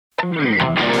Welcome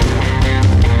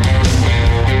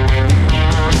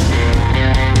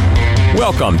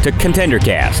to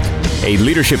ContenderCast, a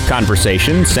leadership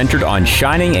conversation centered on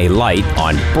shining a light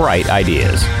on bright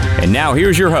ideas. And now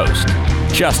here's your host,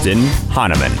 Justin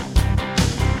Hahnemann.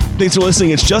 Thanks for listening.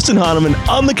 It's Justin Hahnemann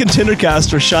on the ContenderCast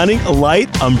for shining a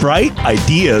light on bright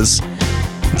ideas.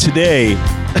 Today,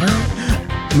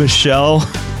 Michelle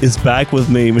is back with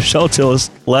me, Michelle Tillis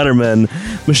Letterman.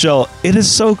 Michelle, it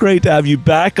is so great to have you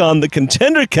back on the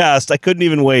ContenderCast. I couldn't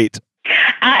even wait.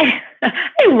 I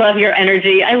love your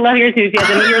energy. I love your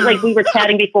enthusiasm. You're like, we were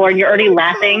chatting before and you're already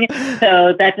laughing.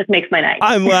 So that just makes my night.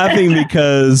 I'm laughing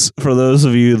because for those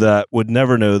of you that would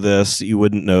never know this, you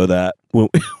wouldn't know that.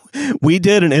 We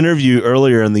did an interview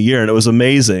earlier in the year and it was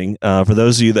amazing. For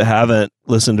those of you that haven't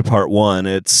listened to part one,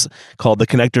 it's called The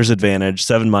Connector's Advantage,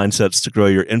 7 Mindsets to Grow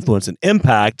Your Influence and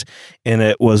Impact. And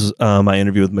it was my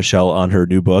interview with Michelle on her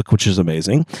new book, which is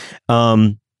amazing.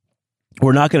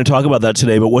 We're not going to talk about that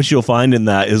today, but what you'll find in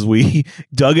that is we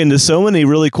dug into so many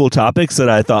really cool topics that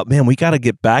I thought, man, we got to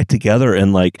get back together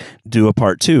and like do a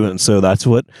part two. And so that's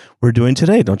what we're doing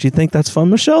today. Don't you think that's fun,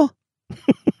 Michelle?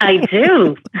 I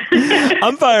do.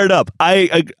 I'm fired up.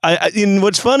 And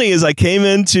what's funny is I came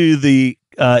into the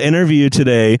interview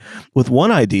today with one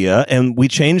idea and we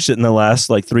changed it in the last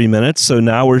like 3 minutes. So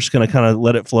now we're just going to kind of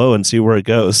let it flow and see where it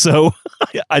goes. So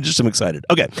I just am excited.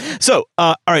 Okay. So,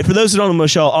 all right. For those who don't know,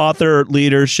 Michelle, author,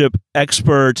 leadership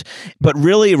expert, but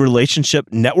really a relationship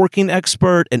networking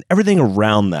expert and everything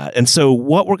around that. And so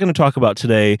what we're going to talk about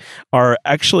today are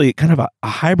actually kind of a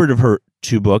hybrid of her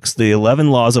 2 books, The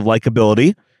 11 Laws of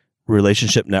Likeability,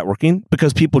 Relationship Networking,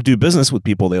 because people do business with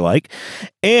people they like,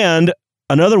 and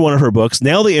another one of her books,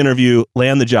 Nail the Interview,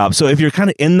 Land the Job. So if you're kind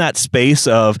of in that space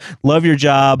of love your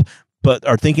job, but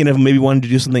are thinking of maybe wanting to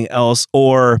do something else,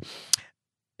 or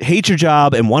hate your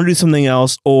job and want to do something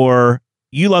else, or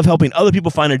you love helping other people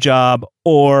find a job,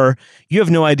 or you have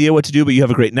no idea what to do, but you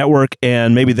have a great network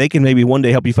and maybe they can maybe one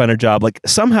day help you find a job. Like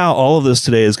somehow all of this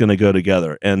today is going to go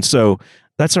together. And so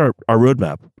that's our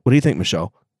roadmap. What do you think,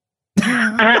 Michelle?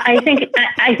 I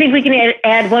think we can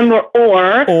add one more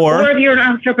or if you're an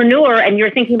entrepreneur and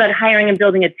you're thinking about hiring and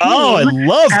building a team. Oh, I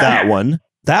love that one.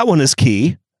 That one is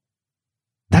key.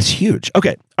 That's huge.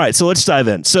 Okay. All right. So let's dive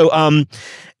in. So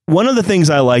one of the things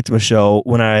I liked, Michelle,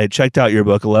 when I checked out your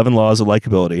book, 11 Laws of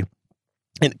Likeability,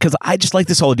 and because I just like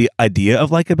this whole idea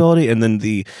of likability and then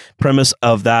the premise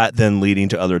of that then leading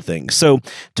to other things. So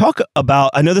talk about,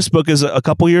 I know this book is a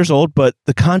couple years old, but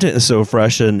the content is so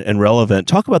fresh and relevant.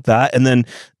 Talk about that. And then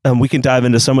we can dive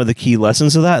into some of the key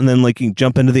lessons of that. And then can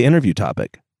jump into the interview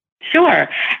topic. Sure.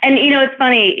 And, it's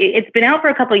funny. It's been out for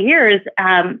a couple of years,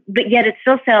 but yet it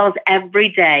still sells every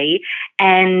day.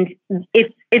 And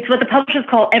it's what the publishers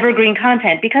call evergreen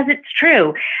content, because it's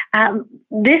true.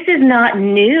 This is not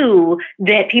new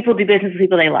that people do business with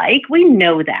people they like. We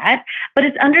know that. But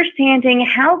it's understanding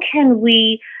how can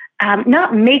we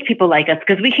not make people like us,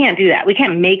 because we can't do that. We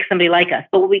can't make somebody like us.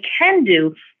 But what we can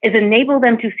do is enable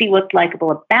them to see what's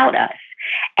likable about us.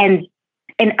 And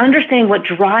understanding what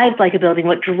drives likability,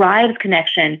 what drives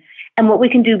connection, and what we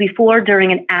can do before,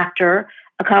 during, and after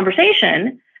a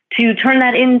conversation to turn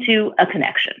that into a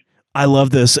connection. I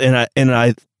love this.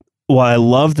 While I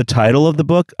love the title of the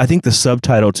book, I think the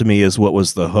subtitle to me is what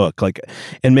was the hook.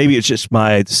 And maybe it's just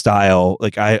my style.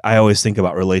 I always think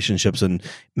about relationships and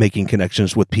making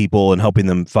connections with people and helping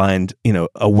them find,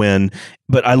 a win.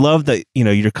 But I love that,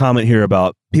 your comment here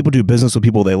about people do business with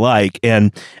people they like.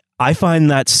 And I find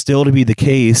that still to be the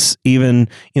case. Even,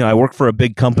 I work for a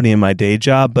big company in my day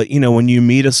job, but when you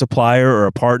meet a supplier or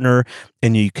a partner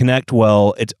and you connect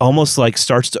well, it almost like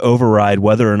starts to override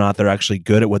whether or not they're actually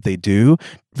good at what they do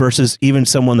versus even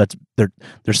someone that's their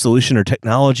solution or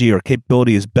technology or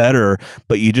capability is better,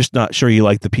 but you're just not sure you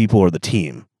like the people or the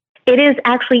team. It is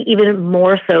actually even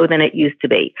more so than it used to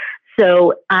be.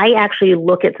 So I actually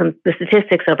look at the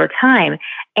statistics over time,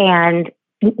 and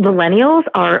millennials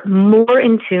are more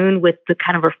in tune with the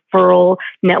kind of referral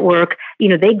network.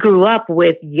 They grew up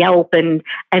with Yelp and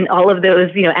all of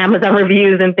those, Amazon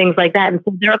reviews and things like that. And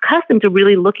so they're accustomed to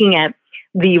really looking at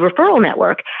the referral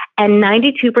network. And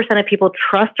 92% of people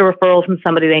trust a referral from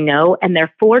somebody they know, and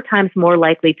they're 4 times more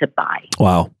likely to buy.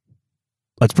 Wow.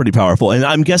 That's pretty powerful. And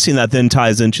I'm guessing that then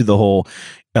ties into the whole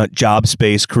job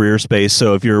space, career space.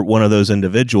 So if you're one of those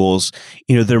individuals,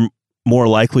 they're more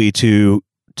likely to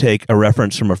take a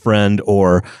reference from a friend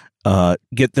or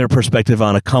get their perspective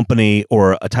on a company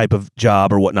or a type of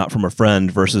job or whatnot from a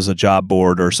friend versus a job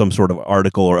board or some sort of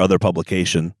article or other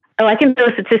publication. Oh, I can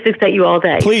throw statistics at you all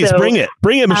day. Please, bring it,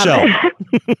 Michelle.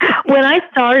 When I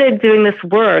started doing this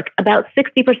work, about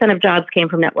 60% of jobs came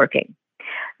from networking.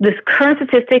 This current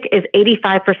statistic is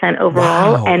 85%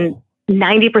 overall and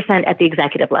 90% at the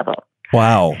executive level.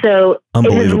 Wow. So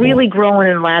it has really grown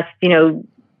in the last,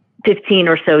 15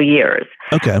 or so years.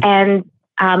 Okay. And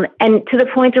to the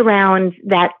point around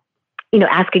that,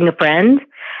 asking a friend,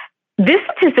 this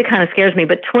statistic kind of scares me,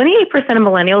 but 28% of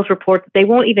millennials report that they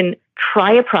won't even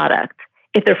try a product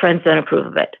if their friends don't approve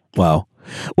of it. Wow.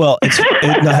 Well,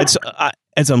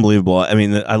 it's unbelievable. I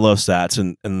mean, I love stats,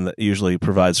 and it usually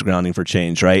provides grounding for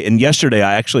change, right? And yesterday,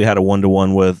 I actually had a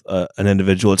one-to-one with an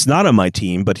individual. It's not on my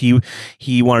team, but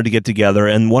he wanted to get together,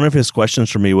 and one of his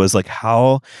questions for me was like,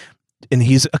 how. And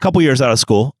he's a couple years out of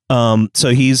school, so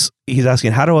he's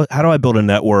asking how do I build a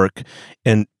network,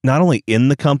 and not only in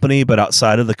the company but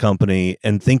outside of the company,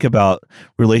 and think about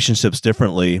relationships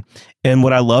differently. And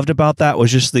what I loved about that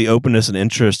was just the openness and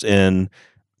interest in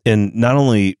not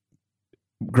only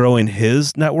growing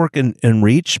his network and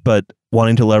reach, but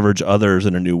wanting to leverage others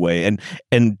in a new way.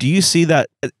 And do you see that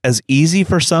as easy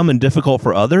for some and difficult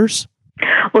for others?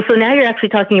 Well, so now you're actually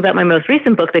talking about my most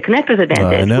recent book, The Connector's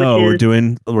Advantage. I know. We're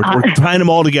tying them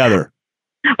all together.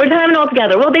 We're tying them all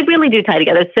together. Well, they really do tie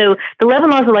together. So the 11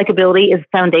 laws of likability is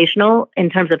foundational in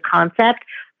terms of concept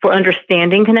for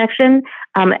understanding connection.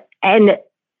 And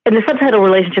the subtitle,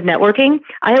 relationship networking,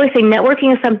 I always say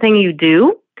networking is something you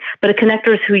do, but a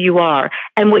connector is who you are.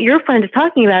 And what your friend is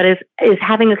talking about is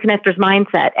having a connector's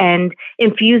mindset and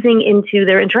infusing into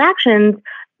their interactions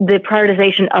the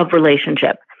prioritization of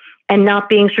relationship. And not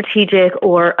being strategic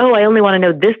or, I only want to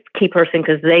know this key person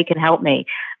because they can help me,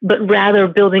 but rather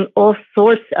building all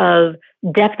sorts of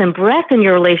depth and breadth in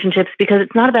your relationships, because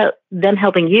it's not about them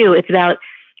helping you. It's about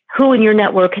who in your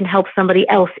network can help somebody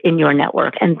else in your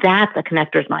network. And that's a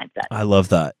connector's mindset. I love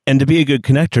that. And to be a good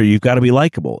connector, you've got to be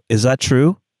likable. Is that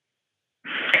true?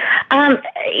 So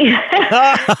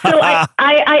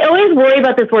I always worry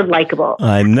about this word likable.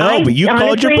 I know, but you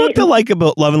called your book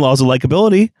The 11 Laws of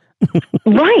Likability.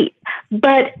 Right.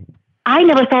 But I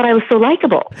never thought I was so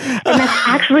likable. And that's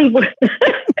actually what...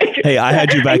 Hey, I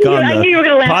had you back on the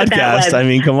podcast. I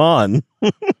mean, come on.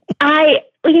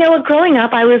 Growing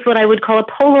up, I was what I would call a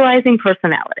polarizing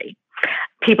personality.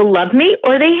 People loved me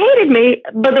or they hated me,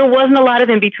 but there wasn't a lot of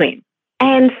in between.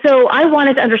 And so I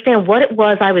wanted to understand what it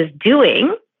was I was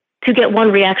doing to get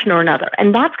one reaction or another.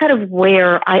 And that's kind of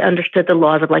where I understood the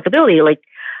laws of likability, like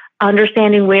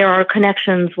understanding where our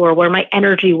connections were, where my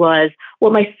energy was,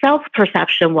 what my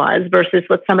self-perception was versus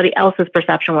what somebody else's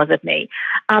perception was of me.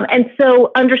 And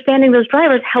so understanding those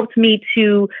drivers helped me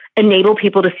to enable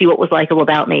people to see what was likable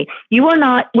about me. We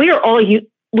are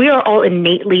all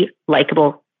innately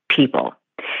likable people,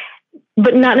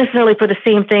 but not necessarily for the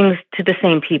same things to the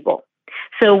same people.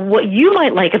 So what you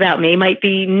might like about me might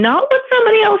be not what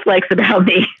somebody else likes about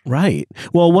me. Right.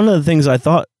 Well, one of the things I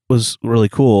thought was really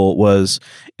cool was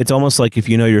it's almost like if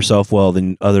you know yourself well,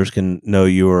 then others can know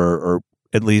you or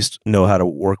at least know how to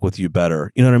work with you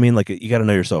better. You know what I mean? Like you got to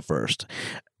know yourself first.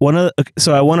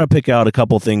 So I want to pick out a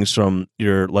couple things from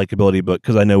your likability book,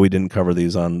 because I know we didn't cover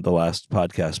these on the last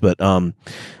podcast, but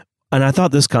and I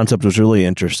thought this concept was really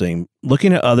interesting.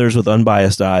 Looking at others with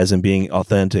unbiased eyes and being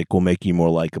authentic will make you more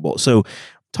likable. So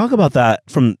talk about that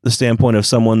from the standpoint of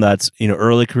someone that's,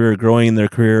 early career, growing in their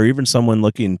career, or even someone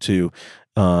looking to,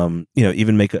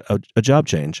 even make a job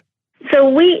change. So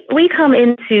we come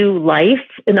into life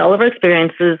in all of our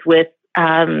experiences with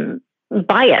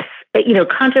bias,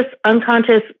 conscious,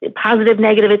 unconscious, positive,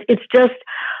 negative. It's just,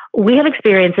 we have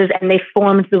experiences and they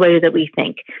formed the way that we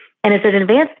think. And as an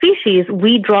advanced species,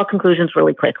 we draw conclusions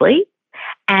really quickly.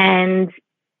 And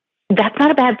that's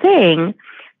not a bad thing.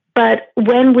 But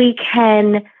when we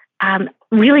can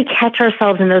really catch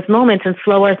ourselves in those moments and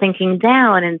slow our thinking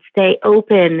down and stay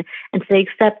open and stay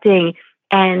accepting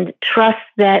and trust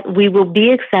that we will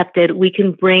be accepted, we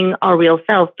can bring our real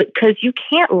self, because you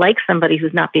can't like somebody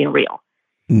who's not being real.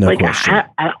 No question.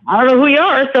 I don't know who you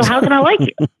are, so how can I like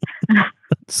you? That's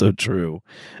so true.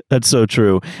 That's so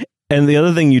true. And the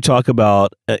other thing you talk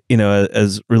about,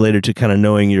 as related to kind of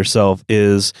knowing yourself,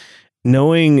 is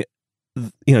knowing,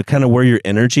 kind of where your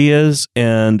energy is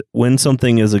and when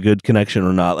something is a good connection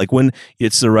or not. Like when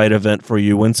it's the right event for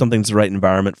you, when something's the right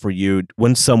environment for you,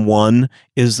 when someone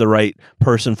is the right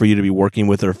person for you to be working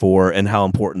with or for, and how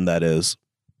important that is.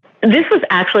 This was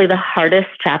actually the hardest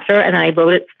chapter, and I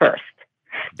wrote it first.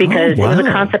 Because It was a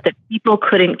concept that people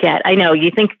couldn't get. I know,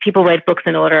 you think people write books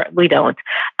in order. We don't.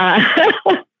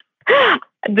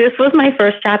 This was my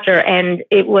first chapter, and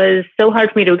it was so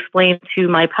hard for me to explain to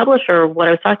my publisher what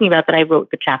I was talking about that I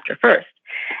wrote the chapter first.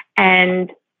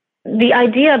 And the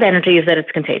idea of energy is that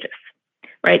it's contagious,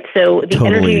 right? So the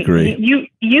totally energy, agree.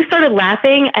 You started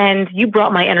laughing and you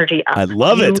brought my energy up. I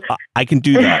love it. I can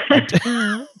do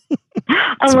that.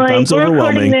 I'm like, we're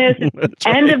recording this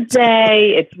end of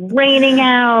day. It's raining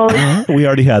out. We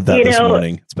already had that this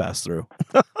morning. It's passed through.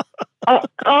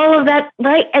 All of that,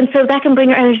 right? And so that can bring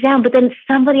your energy down, but then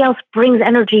somebody else brings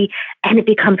energy and it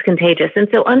becomes contagious. And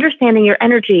so understanding your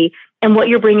energy and what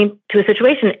you're bringing to a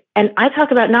situation. And I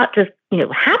talk about not just,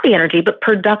 happy energy, but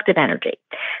productive energy.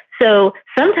 So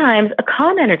sometimes a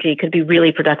calm energy could be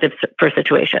really productive for a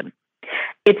situation.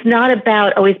 It's not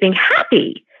about always being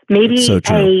happy. Maybe so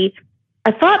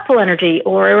a thoughtful energy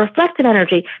or a reflective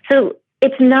energy. So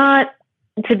it's not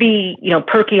to be,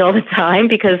 perky all the time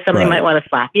because somebody might want to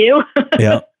slap you.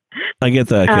 Yeah. I get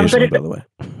that occasionally, by the way.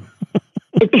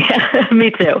 Yeah,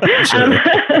 me too.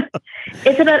 Sure.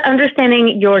 It's about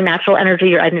understanding your natural energy,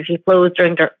 your energy flows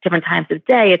during different times of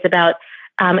day. It's about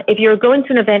if you're going to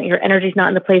an event, your energy is not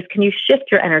in the place, can you shift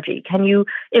your energy? Can you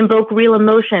invoke real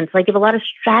emotions? So I give a lot of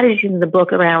strategies in the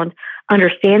book around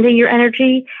understanding your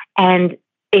energy and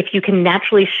if you can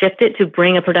naturally shift it to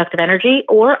bring a productive energy,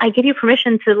 or I give you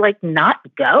permission to not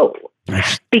go.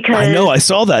 Because I know, I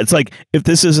saw that. It's like, if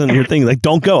this isn't your thing,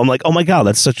 don't go. I'm like, oh my God,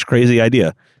 that's such a crazy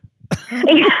idea.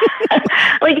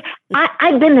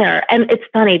 I've been there, and it's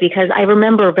funny because I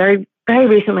remember very, very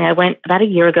recently, I went about a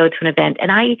year ago to an event,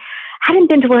 and I hadn't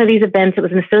been to one of these events. It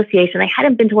was an association. I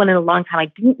hadn't been to one in a long time. I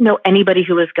didn't know anybody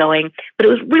who was going, but it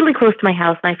was really close to my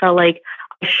house, and I felt like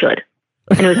I should.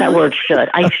 And it was that word should.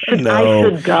 I should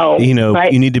go.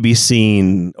 Right? You need to be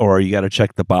seen, or you got to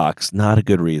check the box. Not a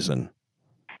good reason.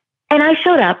 And I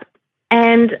showed up,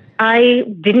 and I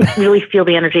didn't really feel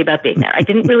the energy about being there. I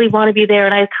didn't really want to be there.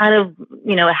 And I kind of,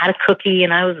 had a cookie,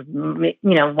 and I was,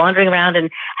 wandering around and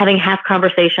having half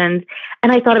conversations.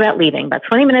 And I thought about leaving. About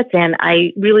 20 minutes in,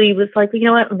 I really was like, you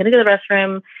know what? I'm going to go to the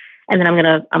restroom, and then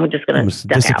I'm just going to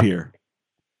disappear.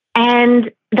 Out.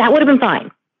 And that would have been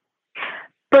fine.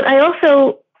 But I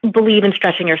also believe in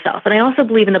stretching yourself. And I also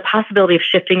believe in the possibility of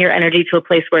shifting your energy to a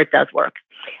place where it does work.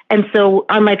 And so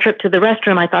on my trip to the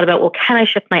restroom, I thought about, well, can I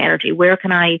shift my energy? Where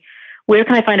can I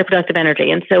find a productive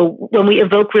energy? And so when we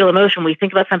evoke real emotion, we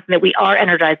think about something that we are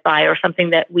energized by or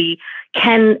something that we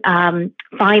can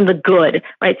find the good,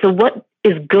 right? So what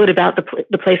is good about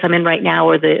the place I'm in right now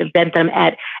or the event that I'm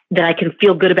at that I can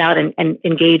feel good about and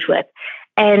engage with?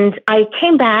 And I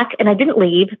came back and I didn't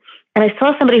leave. And I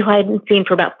saw somebody who I hadn't seen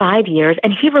for about 5 years,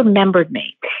 and he remembered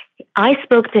me. I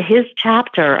spoke to his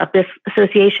chapter of this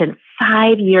association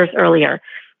 5 years earlier,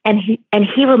 and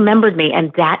he remembered me,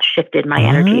 and that shifted my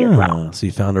energy as well. So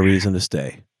you found a reason to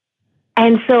stay.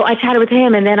 And so I chatted with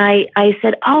him, and then I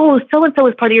said, oh, so-and-so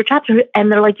is part of your chapter.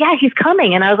 And they're like, yeah, he's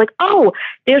coming. And I was like, oh,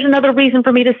 there's another reason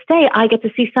for me to stay. I get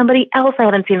to see somebody else I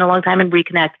haven't seen in a long time and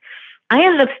reconnect. I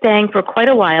ended up staying for quite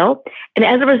a while. And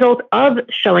as a result of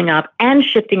showing up and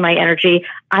shifting my energy,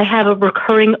 I have a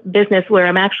recurring business where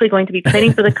I'm actually going to be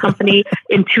training for the company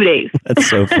in 2 days. That's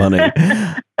so funny.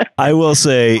 I will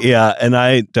say, yeah, and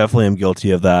I definitely am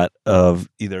guilty of that, of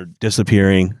either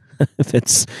disappearing if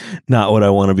it's not what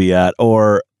I want to be at,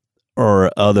 or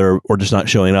just not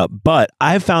showing up. But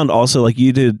I've found also, like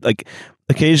you did, like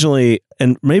occasionally,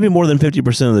 and maybe more than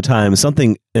 50% of the time,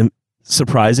 something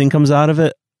surprising comes out of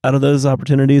those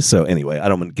opportunities. So anyway, I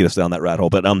don't want to get us down that rat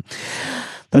hole, but no,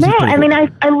 I mean,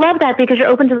 I love that because you're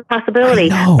open to the possibility.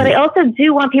 But I also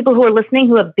do want people who are listening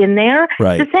who have been there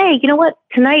to say, you know what,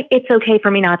 tonight it's okay for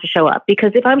me not to show up,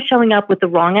 because if I'm showing up with the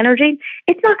wrong energy,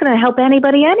 it's not going to help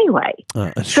anybody anyway.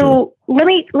 So let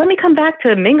me come back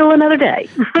to mingle another day.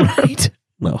 Right.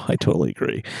 No, I totally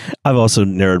agree. I've also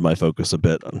narrowed my focus a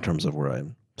bit in terms of where I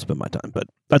spend my time, but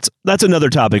that's another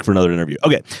topic for another interview.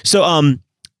 Okay, so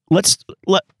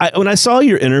when I saw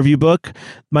your interview book,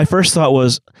 my first thought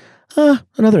was,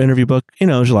 another interview book.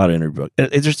 There's a lot of interview books.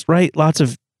 It's just lots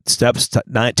of steps,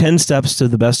 10 steps to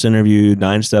the best interview,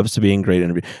 9 steps to being a great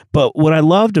interview. But what I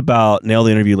loved about Nail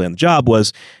the Interview, Land the Job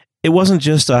was it wasn't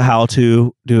just a how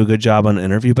to do a good job on an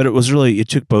interview, but it was really, it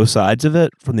took both sides of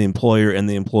it, from the employer and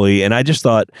the employee. And I just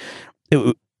thought,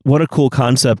 what a cool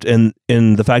concept, in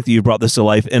the fact that you brought this to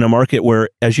life in a market where,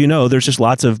 as you know, there's just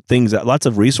lots of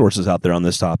resources out there on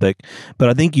this topic. But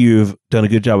I think you've done a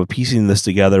good job of piecing this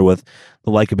together with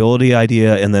the likability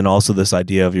idea, and then also this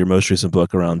idea of your most recent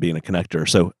book around being a connector.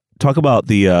 So talk about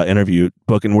the interview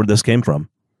book and where this came from.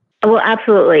 Well,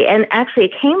 absolutely. And actually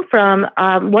it came from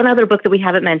one other book that we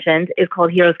haven't mentioned is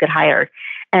called Heroes Get Hired.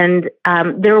 And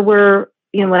there were,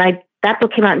 that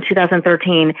book came out in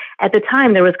 2013. At the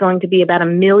time, there was going to be about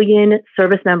 1 million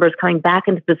service members coming back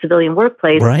into the civilian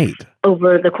workplace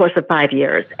over the course of 5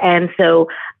 years. And so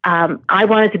I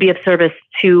wanted to be of service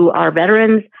to our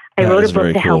veterans. I wrote a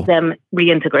book to help them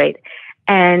reintegrate.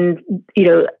 And,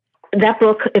 that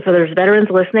book, if there's veterans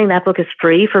listening, that book is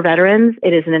free for veterans.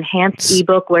 It is an enhanced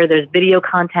ebook where there's video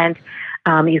content.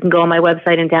 You can go on my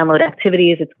website and download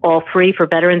activities. It's all free for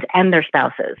veterans and their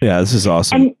spouses. Yeah, this is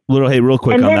awesome. Real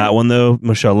quick on that one though,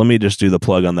 Michelle, let me just do the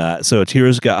plug on that. So it's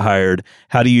Heroes Got Hired,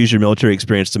 How to Use Your Military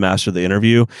Experience to Master the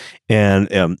Interview. And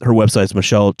her website is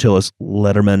Michelle Tillis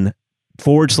Letterman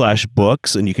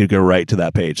 /books, and you could go right to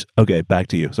that page. Okay, back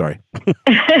to you. Sorry.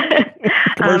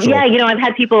 Yeah, I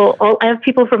have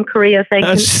people from Korea saying,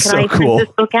 can I print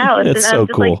this book out? That's so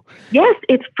cool. Like, yes,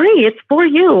 it's free. It's for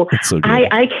you. That's so good.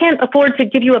 I can't afford to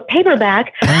give you a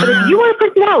paperback, but if you want to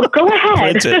print it out, go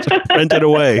ahead. Print it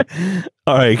away.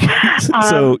 All right.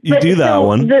 So you do that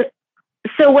one.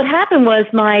 So what happened was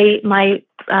my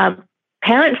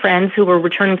parent friends who were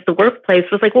returning to the workplace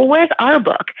was like, well, where's our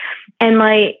book? And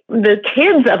the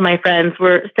kids of my friends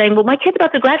were saying, well, my kid's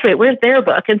about to graduate. Where's their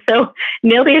book? And so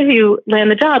Nail the Interview, Land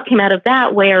the Job came out of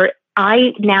that, where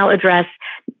I now address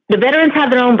the veterans have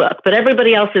their own book, but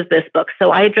everybody else is this book.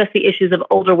 So I address the issues of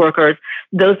older workers,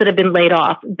 those that have been laid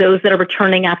off, those that are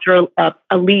returning after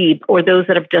a leave, or those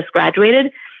that have just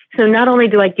graduated. So not only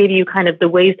do I give you kind of the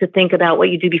ways to think about what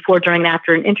you do before, during, and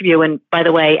after an interview. And by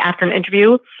the way, after an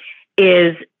interview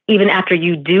is even after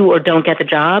you do or don't get the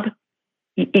job,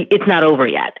 it's not over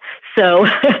yet. So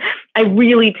I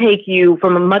really take you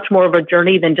from a much more of a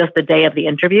journey than just the day of the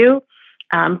interview.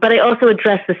 But I also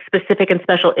address the specific and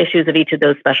special issues of each of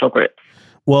those special groups.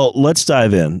 Well, let's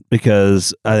dive in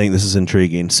because I think this is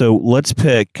intriguing. So let's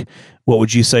pick, what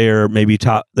would you say are maybe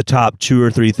the top 2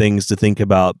 or 3 things to think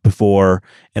about before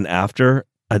and after?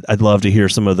 I'd love to hear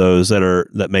some of those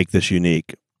that make this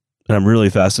unique. And I'm really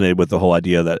fascinated with the whole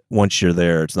idea that once you're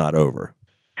there, it's not over.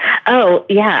 Oh,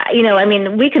 yeah.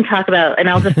 We can talk about, and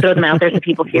I'll just throw them out there so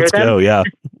people hear them. Let's go, yeah.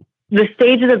 The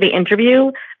stages of the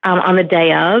interview on the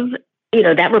day of,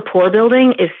 that rapport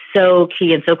building is so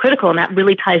key and so critical. And that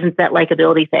really ties into that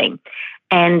likability thing.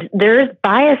 And there's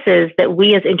biases that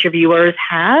we as interviewers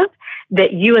have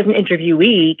that you as an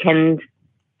interviewee can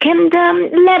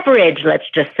leverage, let's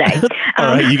just say.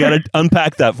 All right, you got to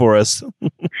unpack that for us.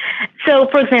 So,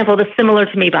 for example, the similar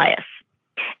to me bias.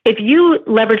 If you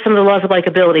leverage some of the laws of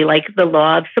likability, like the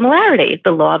law of similarity,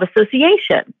 the law of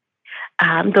association,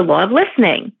 the law of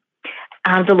listening,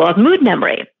 the law of mood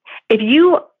memory, if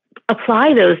you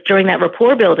apply those during that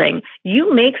rapport building,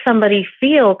 you make somebody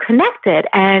feel connected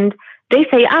and they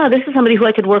say, this is somebody who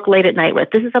I could work late at night with.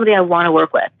 This is somebody I want to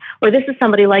work with. Or this is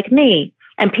somebody like me.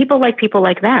 And people like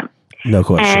them. No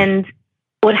question. And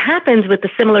what happens with the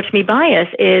similar to me bias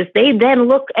is they then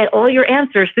look at all your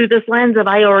answers through this lens of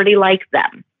I already like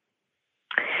them.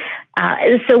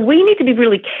 So we need to be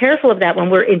really careful of that when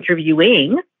we're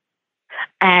interviewing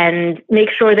and make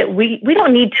sure that we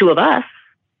don't need 2 of us.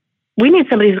 We need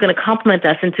somebody who's going to compliment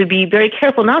us, and to be very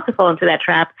careful not to fall into that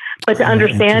trap, but to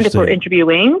understand if we're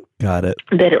interviewing, got it,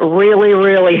 that it really,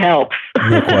 really helps.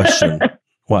 No question.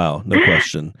 Wow, no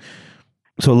question.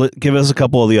 So give us a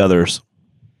couple of the others.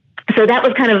 So that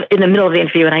was kind of in the middle of the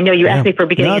interview, and I know you asked me for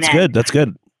beginning and end. That's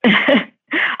good.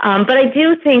 But I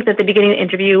do think that the beginning of the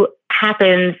interview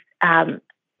happens,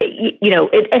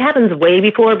 it happens way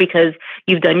before, because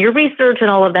you've done your research and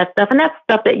all of that stuff. And that's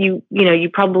stuff that you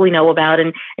probably know about,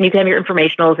 and you can have your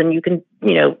informationals, and you can,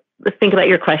 think about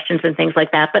your questions and things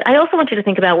like that. But I also want you to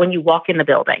think about when you walk in the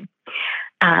building,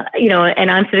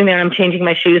 and I'm sitting there and I'm changing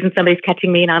my shoes and somebody's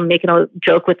catching me and I'm making a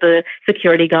joke with the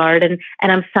security guard and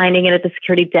I'm signing in at the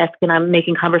security desk and I'm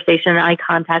making conversation and eye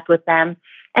contact with them.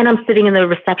 And I'm sitting in the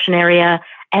reception area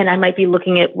and I might be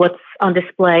looking at what's on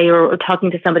display or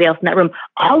talking to somebody else in that room.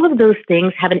 All of those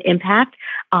things have an impact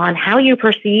on how you're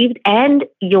perceived and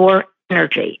your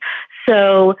energy.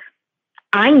 So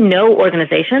I know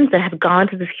organizations that have gone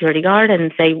to the security guard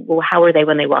and say, well, how were they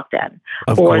when they walked in?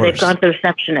 Or they've gone to the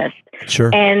receptionist.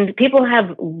 Sure. And people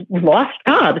have lost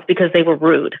jobs because they were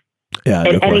rude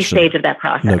at any stage of that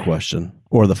process. No question.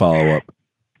 Or the follow-up.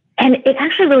 And it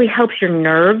actually really helps your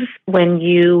nerves when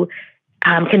you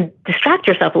can distract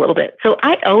yourself a little bit. So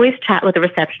I always chat with the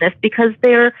receptionist because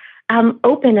they're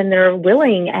open and they're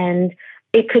willing. And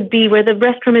it could be where the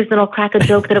restroom is and I'll crack a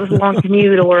joke that it was a long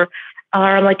commute, or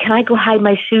I'm like, can I go hide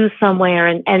my shoes somewhere?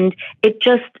 And it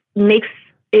just makes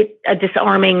it a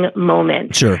disarming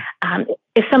moment. Sure.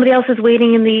 If somebody else is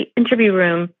waiting in the interview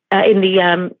room, in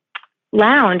the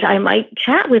lounge, I might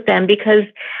chat with them because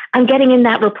I'm getting in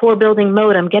that rapport building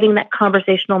mode. I'm getting that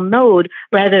conversational mode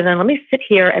rather than let me sit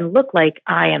here and look like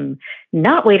I am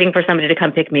not waiting for somebody to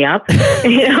come pick me up.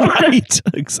 Right.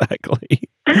 Exactly.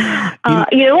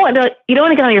 You don't want to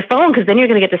get on your phone because then you're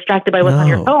going to get distracted by what's on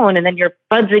your phone, and then you're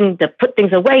buzzing to put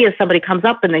things away as somebody comes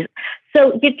up.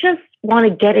 So you just want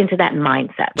to get into that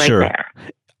mindset right there.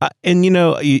 And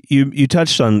you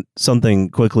touched on something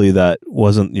quickly that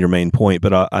wasn't your main point,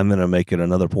 but I'm going to make it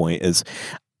another point. Is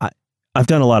I've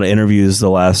done a lot of interviews the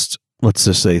last, let's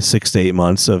just say, 6 to 8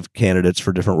 months of candidates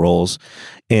for different roles,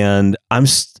 and I'm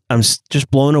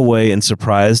just blown away and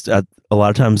surprised at a lot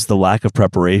of times the lack of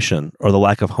preparation or the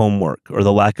lack of homework or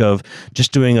the lack of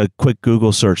just doing a quick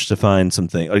Google search to find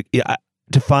something,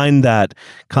 to find that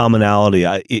commonality.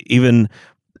 I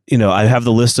have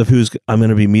the list of who's I'm going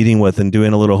to be meeting with and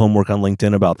doing a little homework on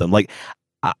LinkedIn about them. Like,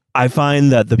 I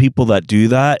find that the people that do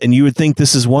that, and you would think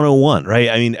this is 101, right?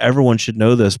 I mean, everyone should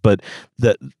know this, but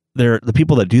the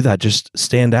people that do that just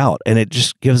stand out, and it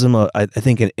just gives them I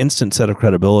think an instant set of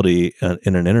credibility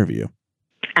in an interview.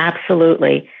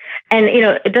 Absolutely. And,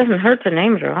 it doesn't hurt to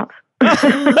name drop.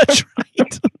 That's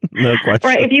right. No question.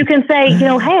 Right. If you can say, hey,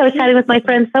 I was chatting with my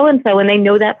friend so-and-so, and they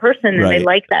know that person and they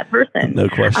like that person. No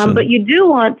question. But you do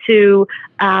want to,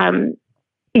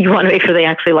 make sure they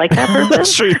actually like that person.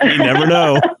 That's true. You never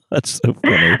know. That's so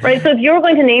funny. Right. So if you're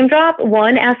going to name drop,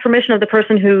 one, ask permission of the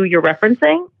person who you're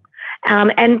referencing,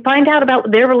 and find out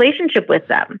about their relationship with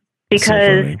them,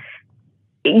 because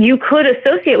you could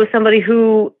associate with somebody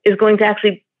who is going to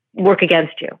actually work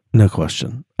against you. No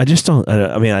question. I just don't.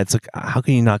 I mean, it's like, how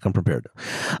can you not come prepared?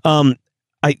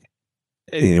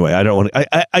 Anyway, I don't want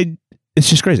to. It's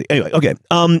just crazy. Anyway, okay.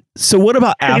 So what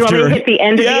about after? You want me to hit the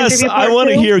end of the interview part? I want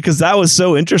to hear, because that was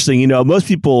so interesting. Most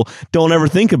people don't ever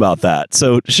think about that.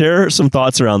 So share some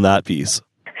thoughts around that piece.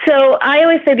 So I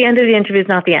always say the end of the interview is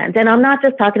not the end. And I'm not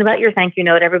just talking about your thank you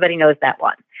note. Everybody knows that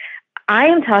one. I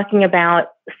am talking about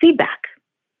feedback.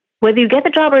 Whether you get the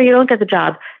job or you don't get the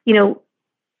job, can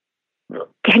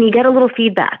you get a little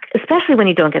feedback, especially when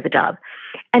you don't get the job?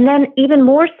 And then even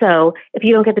more so, if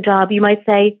you don't get the job, you might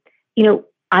say,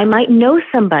 I might know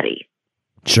somebody.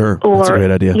 Sure. Or, that's a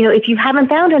great idea. If you haven't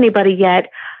found anybody yet,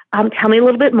 tell me a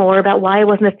little bit more about why I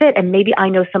wasn't a fit, and maybe I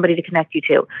know somebody to connect you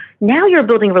to. Now you're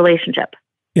building a relationship.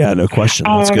 Yeah, no question.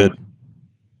 That's good.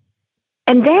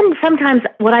 And then sometimes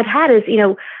what I've had is,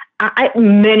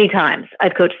 many times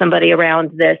I've coached somebody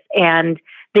around this, and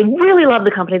they really love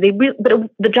the company. But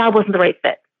the job wasn't the right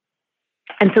fit.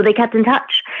 And so they kept in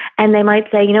touch, and they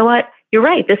might say, you know what, you're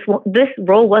right. This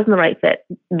role wasn't the right fit.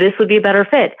 This would be a better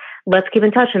fit. Let's keep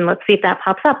in touch and let's see if that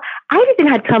pops up. I've even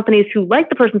had companies who like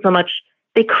the person so much,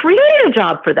 they created a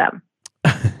job for them.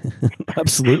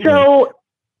 Absolutely. So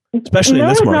especially in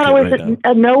this market, not always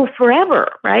a no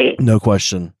forever, right? No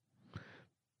question.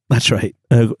 That's right.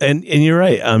 And you're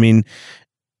right. I mean,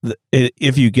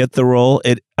 if you get the role,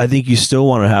 I think you still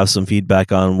want to have some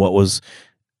feedback on what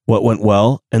went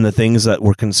well and the things that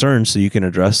were concerns, so you can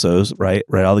address those right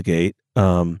out of the gate.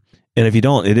 And if you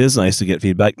don't, it is nice to get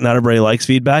feedback. Not everybody likes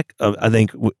feedback. I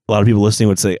think a lot of people listening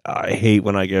would say, I hate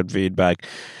when I get feedback,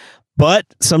 but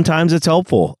sometimes it's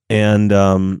helpful. And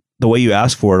the way you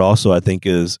ask for it also, I think,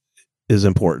 is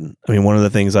important. I mean, one of the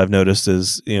things I've noticed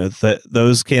is,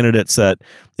 those candidates that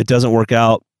it doesn't work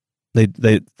out,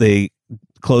 they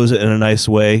close it in a nice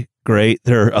way. Great.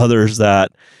 There are others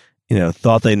that,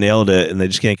 thought they nailed it and they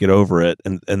just can't get over it.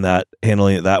 And that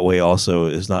handling it that way also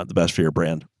is not the best for your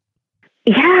brand.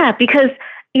 Yeah, because,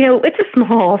 it's a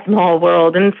small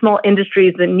world and small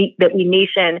industries that we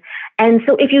niche in. And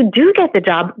so if you do get the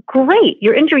job, great.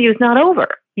 Your interview is not over.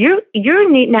 You're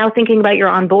now thinking about your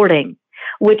onboarding,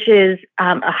 which is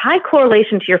a high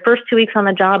correlation to your first 2 weeks on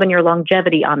the job and your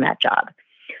longevity on that job.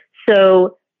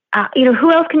 So,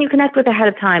 who else can you connect with ahead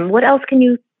of time? What else can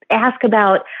you ask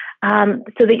about so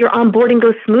that your onboarding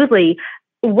goes smoothly?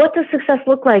 What does success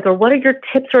look like? Or what are your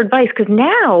tips or advice? Because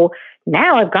now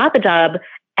I've got the job,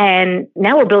 and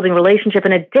now we're building a relationship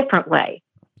in a different way.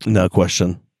 No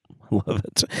question. Love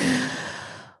it.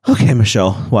 Okay,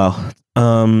 Michelle. Wow.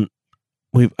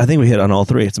 I think we hit on all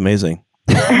three. It's amazing.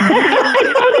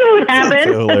 That's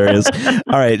so hilarious.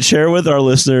 All right. Share with our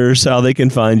listeners how they can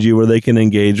find you, where they can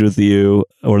engage with you,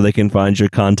 or they can find your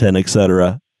content,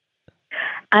 etc.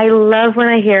 I love when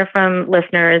I hear from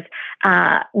listeners.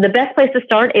 The best place to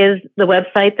start is the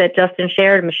website that Justin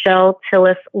shared, Michelle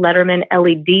Tillis Lederman,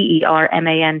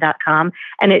 LEDERMAN.com.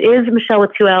 And it is Michelle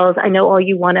with 2 L's. I know all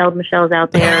you 1L Michelles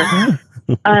out there.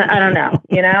 I don't know,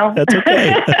 That's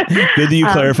okay. Good that you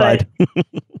clarified.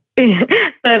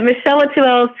 But Michelle with 2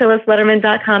 L's,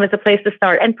 TillisLetterman.com is a place to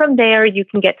start. And from there, you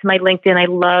can get to my LinkedIn. I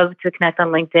love to connect on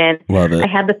LinkedIn. Love it. I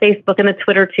have the Facebook and the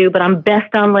Twitter too, but I'm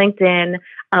best on LinkedIn.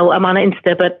 I'm on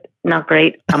Insta, but not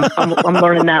great. I'm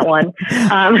learning that one.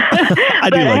 I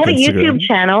have a YouTube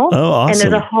channel. Oh, awesome. And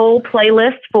there's a whole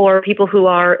playlist for people who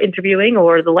are interviewing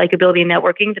or the likability and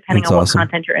networking, depending on what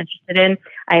content you're interested in.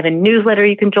 I have a newsletter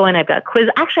you can join. I've got quiz.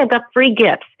 Actually, I've got free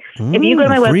gifts. If you go to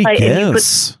my website and you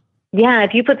put Yeah,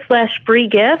 if you put /free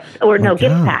gifts or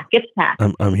gift pack.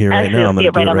 I'm here right now. I'm going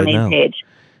to do it on the right main now. page.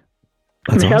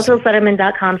 That's awesome.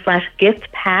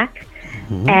 MichelleJillSetterman.com/gift pack.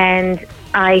 And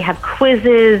I have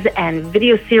quizzes and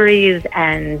video series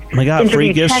and my God,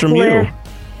 free gifts from you.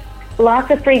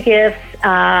 Lots of free gifts.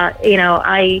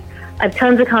 I have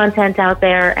tons of content out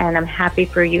there, and I'm happy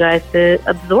for you guys to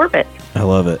absorb it. I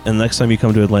love it. And next time you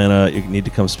come to Atlanta, you need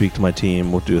to come speak to my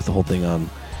team. We'll do the whole thing on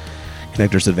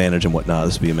Connectors Advantage and whatnot.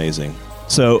 This would be amazing.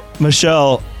 So,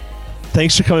 Michelle,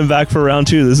 thanks for coming back for round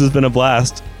 2. This has been a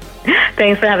blast.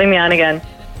 Thanks for having me on again.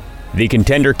 The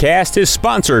Contender Cast is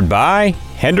sponsored by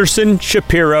Henderson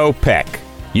Shapiro Peck.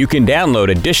 You can download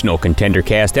additional Contender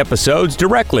Cast episodes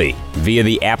directly via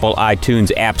the Apple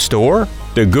iTunes App Store,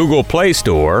 the Google Play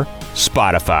Store,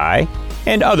 Spotify,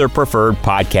 and other preferred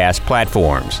podcast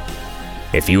platforms.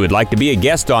 If you would like to be a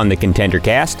guest on the Contender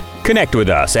Cast, connect with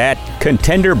us at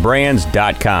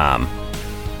contenderbrands.com.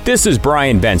 This is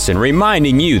Brian Benson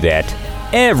reminding you that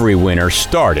every winner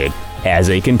started as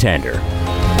a contender.